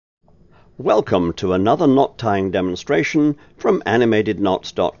Welcome to another knot tying demonstration from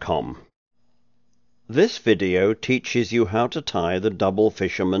animatedknots.com. This video teaches you how to tie the double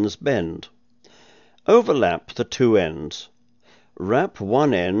fisherman's bend. Overlap the two ends. Wrap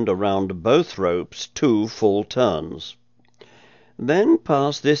one end around both ropes 2 full turns. Then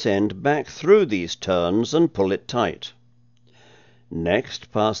pass this end back through these turns and pull it tight.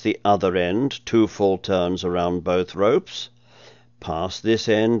 Next, pass the other end 2 full turns around both ropes. Pass this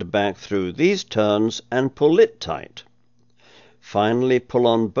end back through these turns and pull it tight. Finally, pull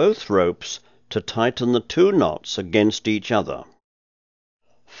on both ropes to tighten the 2 knots against each other.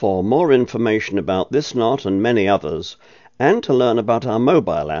 For more information about this knot and many others, and to learn about our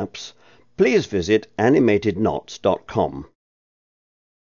mobile apps, please visit animatedknots.com.